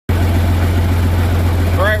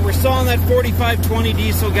installing that 4520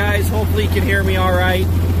 diesel, guys. Hopefully you can hear me all right.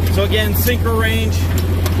 So again, Synchro range,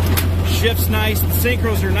 shifts nice. The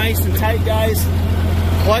Synchros are nice and tight, guys.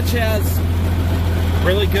 Clutch has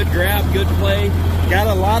really good grab, good play. Got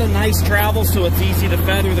a lot of nice travel, so it's easy to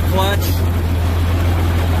feather the clutch.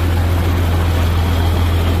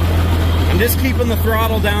 I'm just keeping the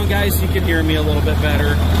throttle down, guys, so you can hear me a little bit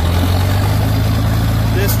better.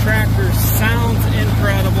 This tractor sounds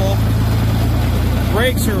incredible.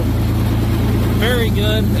 Brakes are very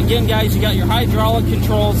good. Again, guys, you got your hydraulic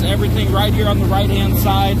controls, everything right here on the right-hand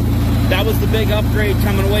side. That was the big upgrade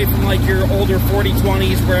coming away from like your older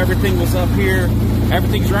 4020s where everything was up here.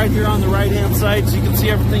 Everything's right here on the right-hand side, so you can see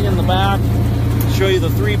everything in the back. Show you the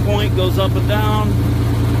 3-point, goes up and down.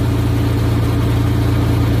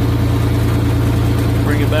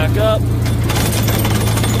 Bring it back up.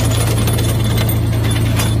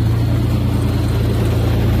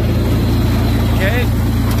 Okay,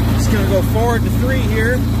 just gonna go forward to 3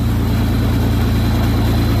 here.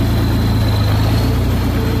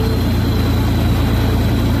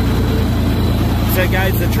 So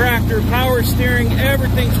guys, the tractor, power steering,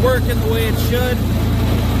 everything's working the way it should.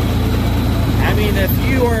 I mean, if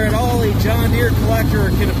you are at all a John Deere collector,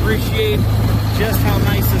 can appreciate just how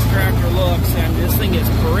nice this tractor looks. And this thing is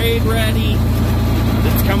parade ready.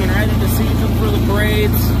 It's coming right into season for the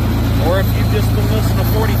parades. Or if you've just been listening to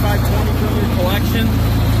 4520 from your collection,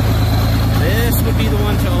 this would be the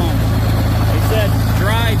one to own. Like I said,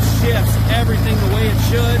 drive, shifts, everything the way it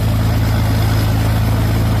should.